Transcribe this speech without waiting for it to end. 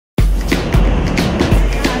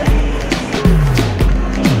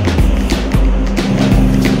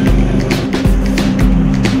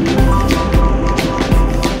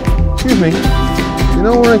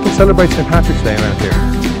know where I can celebrate St. Patrick's Day around here?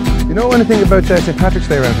 You know anything about St. Patrick's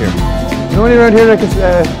Day around here? You know anyone around here that I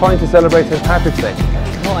can find to celebrate St. Patrick's Day?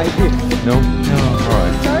 No idea. No? No.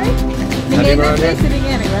 Alright. Sorry? Anyone around here?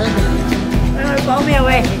 Blow me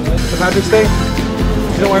away. St. Patrick's Day?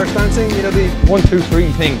 You know Irish dancing? You know the 1, 2,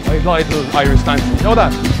 3 thing? I applied to Irish dancing. You know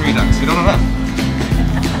that? 3 dance. You don't know that?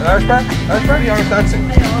 An Irish bar? Irish bar? The Irish dancing?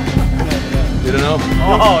 You don't know?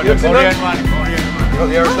 Oh, you the Korean one. You know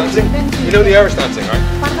the Irish dancing? You know the Irish dancing, right?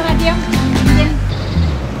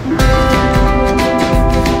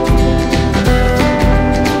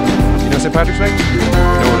 You know St. Patrick's Day? You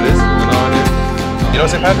know what it is? You know what it is? You know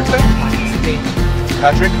St. Patrick's Day?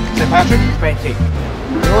 Patrick? St. Patrick? Patrick.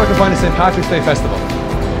 You know where I can find a St. Patrick's Day festival?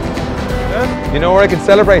 Yeah? You know where I can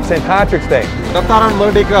celebrate St. Patrick's Day? The Taran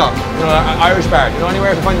Merdeka. You know, an Irish bar. You know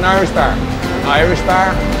anywhere I can find an Irish bar? An Irish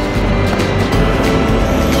bar?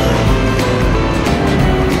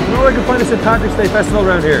 You know where I can find a St. Patrick's Day festival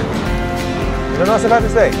around here? You don't know St.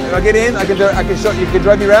 Patrick's Day? I'll get in, I can show you, can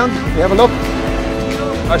drive me around, you have a look?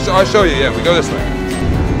 I'll show you, yeah, we go this way.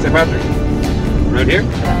 St. Patrick. Around here?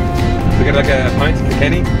 We get like a pint, a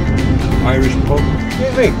Kenny, Irish pub.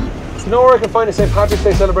 Excuse me, do you know where I can find a St. Patrick's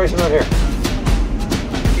Day celebration around here?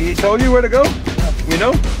 He told you where to go? You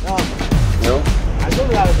know? No. No? I don't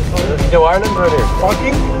know. You know Ireland around here?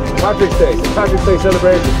 Talking? Patrick's Day, St. Patrick's Day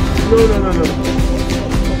celebration. No.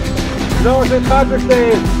 You know where St. Patrick's Day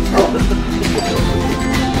is?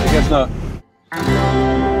 I guess not.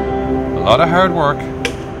 A lot of hard work.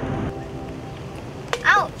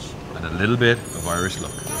 Ouch! And a little bit of Irish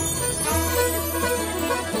luck.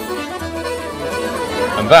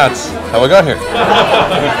 And that's how I got here.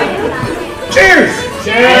 Cheers!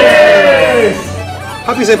 Cheers!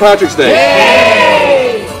 Happy St. Patrick's Day! Yay!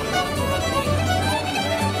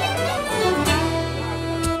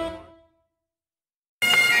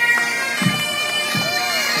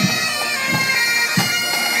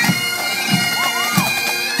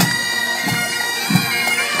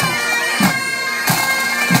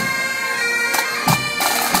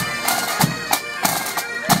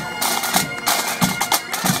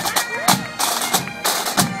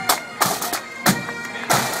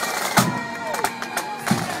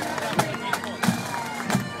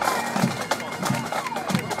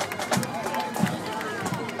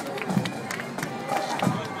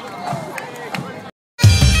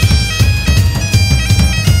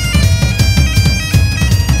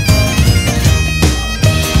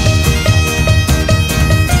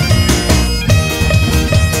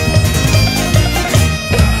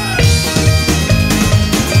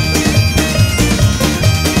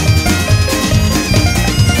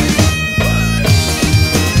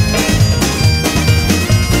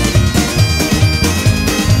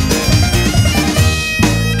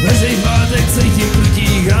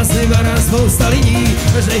 Spousta lidí,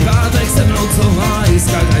 každej pátek se mnou co má,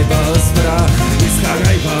 jiska grajba hospoda, jiska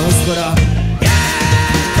grajba hospoda.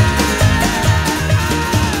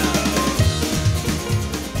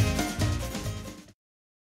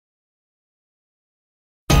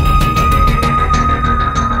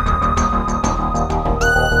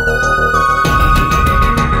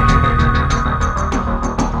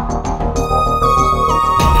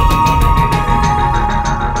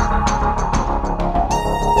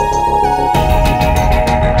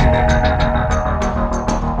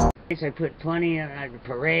 I put plenty of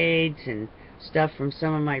parades and stuff from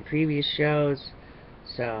some of my previous shows,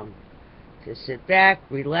 so just sit back,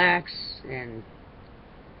 relax, and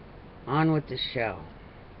on with the show.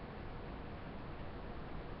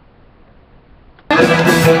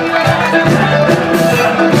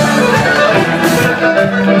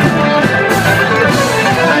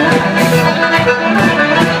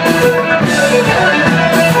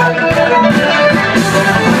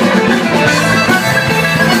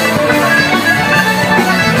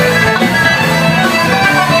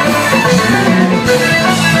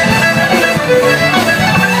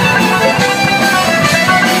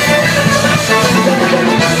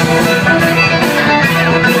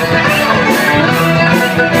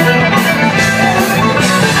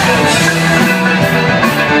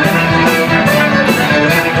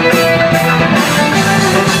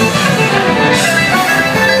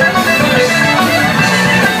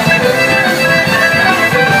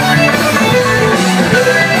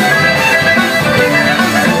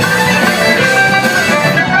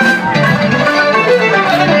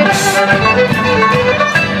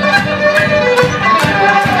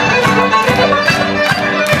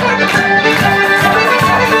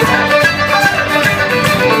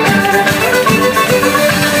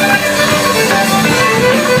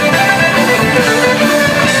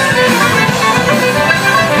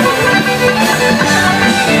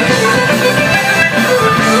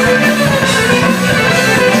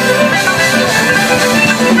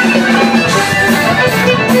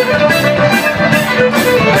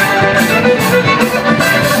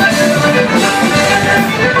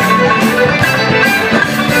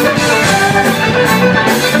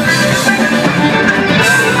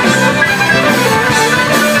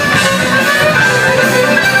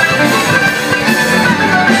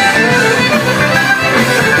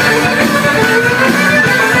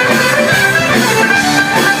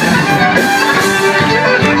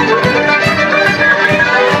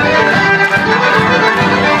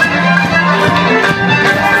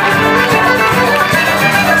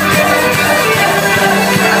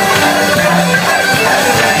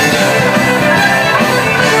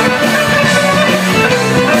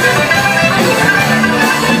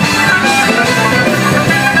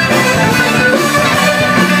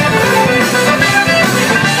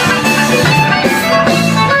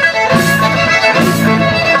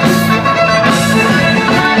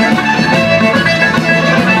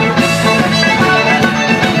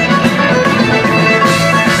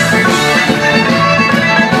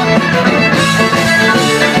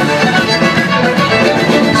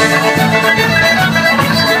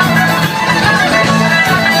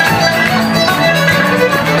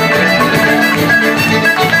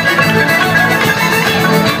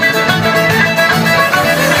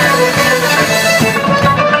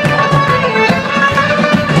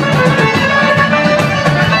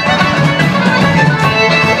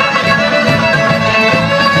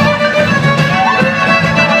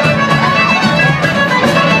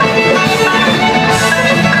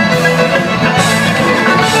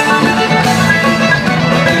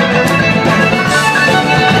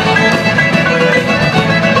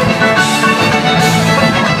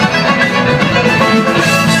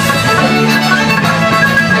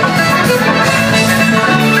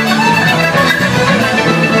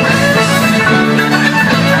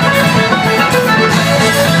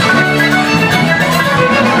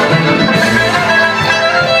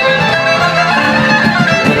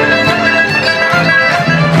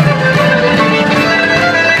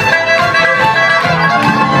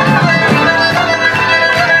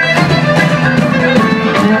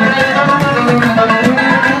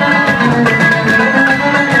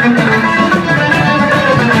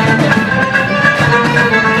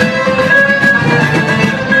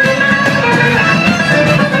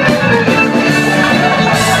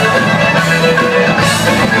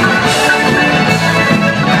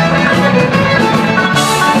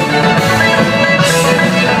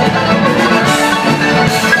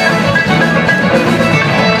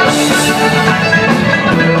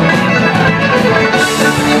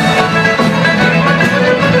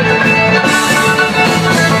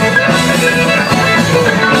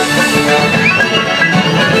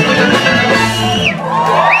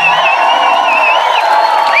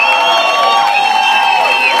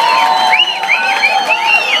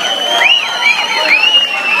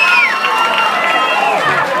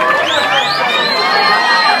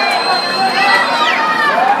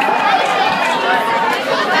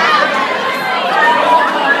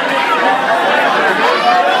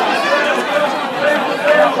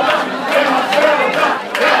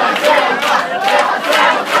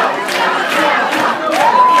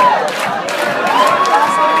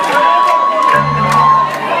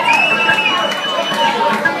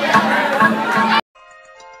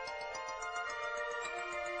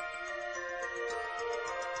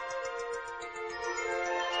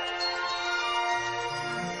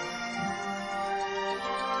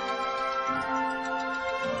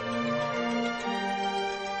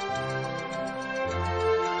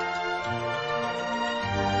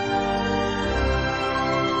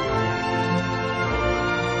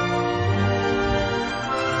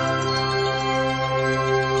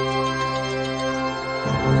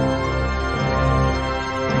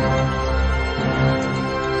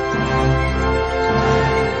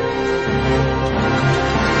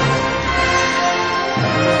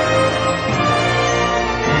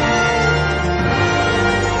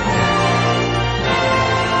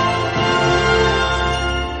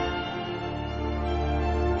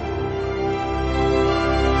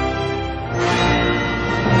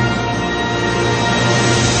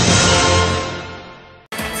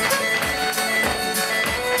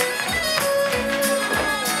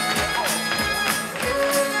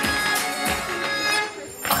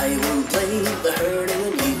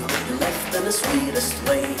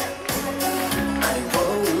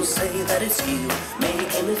 but it's you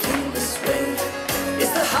making me feel this way.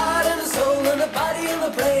 It's the heart and the soul and the body and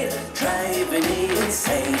the brain driving me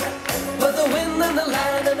insane. But the wind and the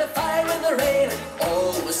land and the fire and the rain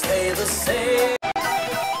always stay the same.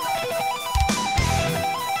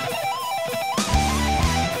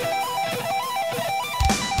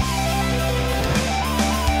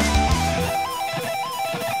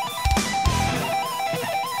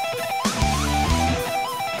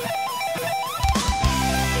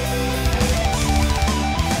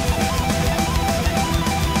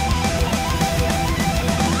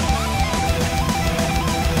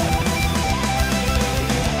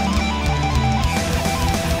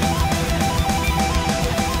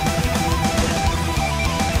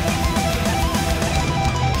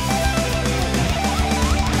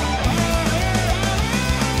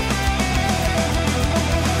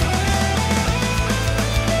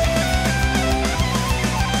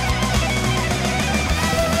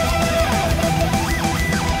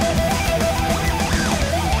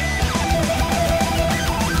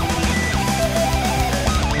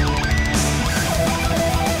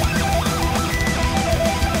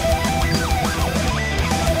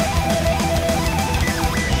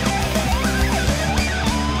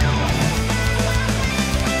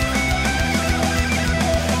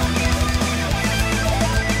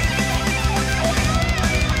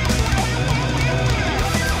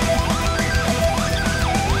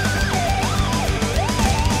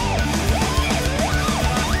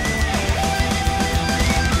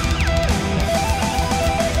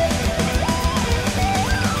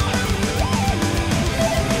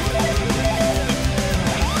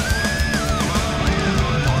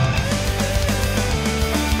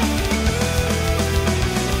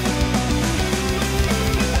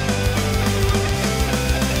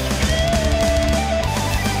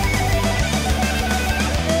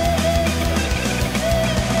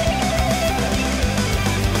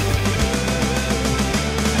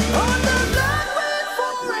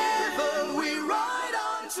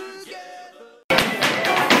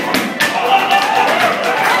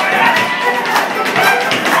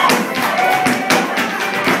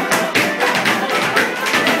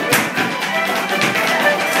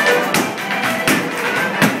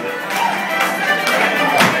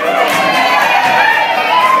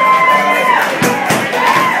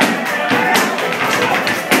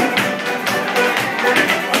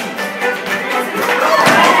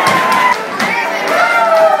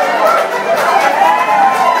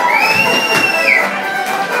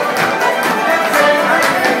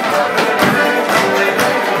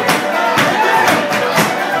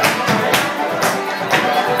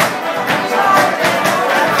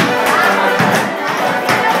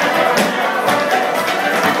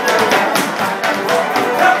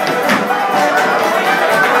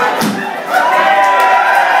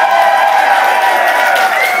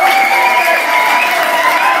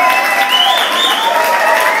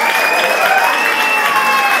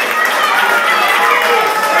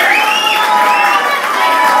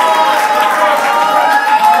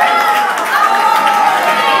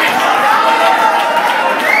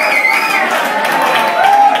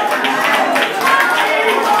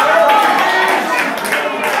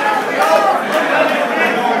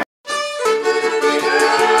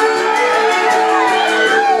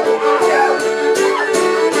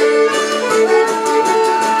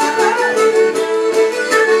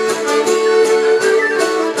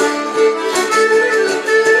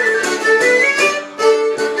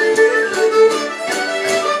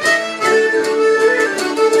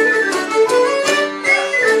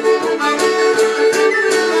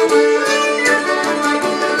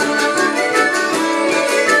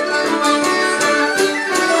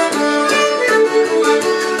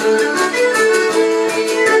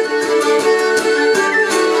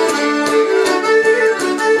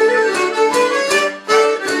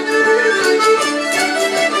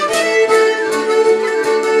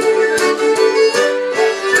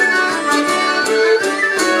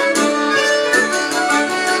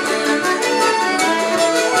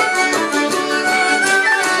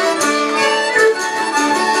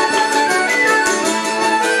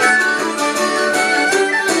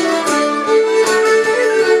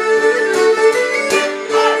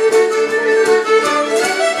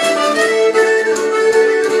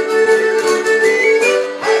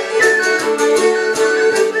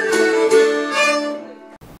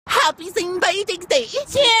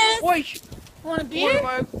 Want a beer? Oh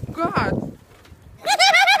my god.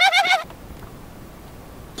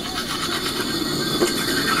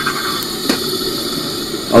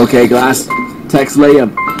 Okay, Glass. Text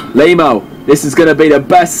Liam. Limo, this is gonna be the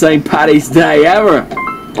best St. Paddy's Day ever.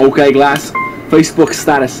 Okay, Glass. Facebook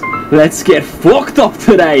status. Let's get fucked up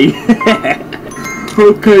today.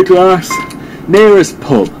 Okay, Glass. Nearest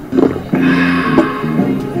pub.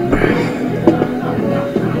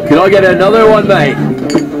 Can I get another one, mate?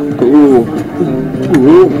 Ooh.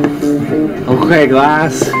 Okay,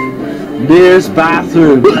 Glass. Nearest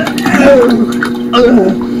bathroom.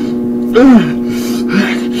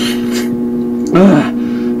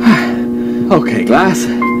 Okay, Glass.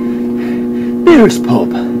 Nearest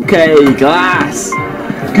pub. Okay, Glass.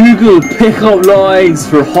 Google pickup lines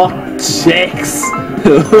for hot chicks.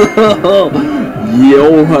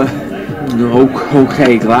 Yo.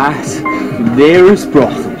 Okay, Glass. Nearest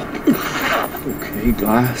brothel. Okay,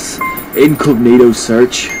 Glass. Incognito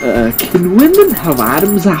search. Can women have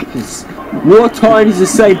Adam's apples? What time does the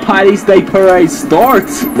St. Paddy's Day parade start?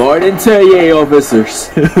 Morning to you, officers.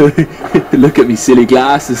 Look at me silly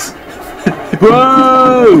glasses.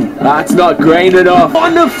 Bro! That's not grain enough.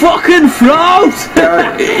 On the fucking float!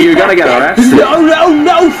 You're gonna get arrested.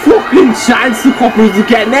 No fucking chance the coppers are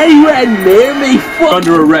getting anywhere near me. Fuck.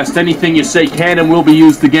 Under arrest, anything you say can and will be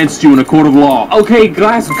used against you in a court of law. Okay,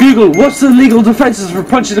 Glass, Google, what's the legal defenses for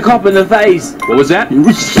punching the cop in the face? What was that?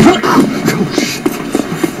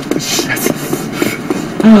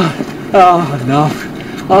 Oh no.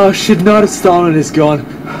 Oh, should not have stolen his gun.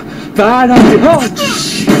 Bad idea. Oh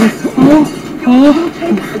shit.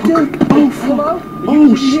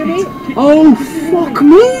 Oh shit. Oh fuck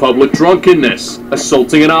me. Public drunkenness,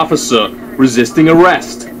 assaulting an officer, resisting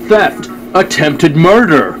arrest, theft, attempted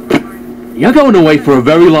murder. You're going away for a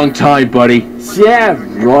very long time, buddy. Yeah,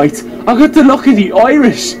 right. I got the luck of the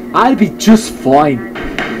Irish. I'll be just fine.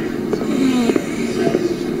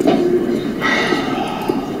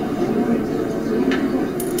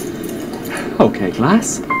 Okay,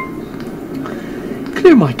 Glass.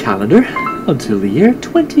 Clear my calendar until the year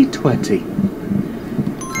 2020.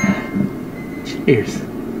 Cheers.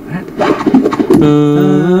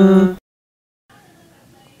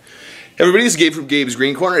 Everybody, this is Gabe from Gabe's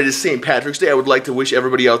Green Corner. It is St. Patrick's Day. I would like to wish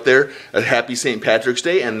everybody out there a happy St. Patrick's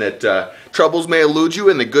Day, and that troubles may elude you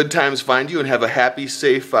and the good times find you, and have a happy,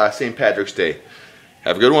 safe St. Patrick's Day.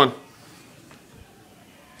 Have a good one.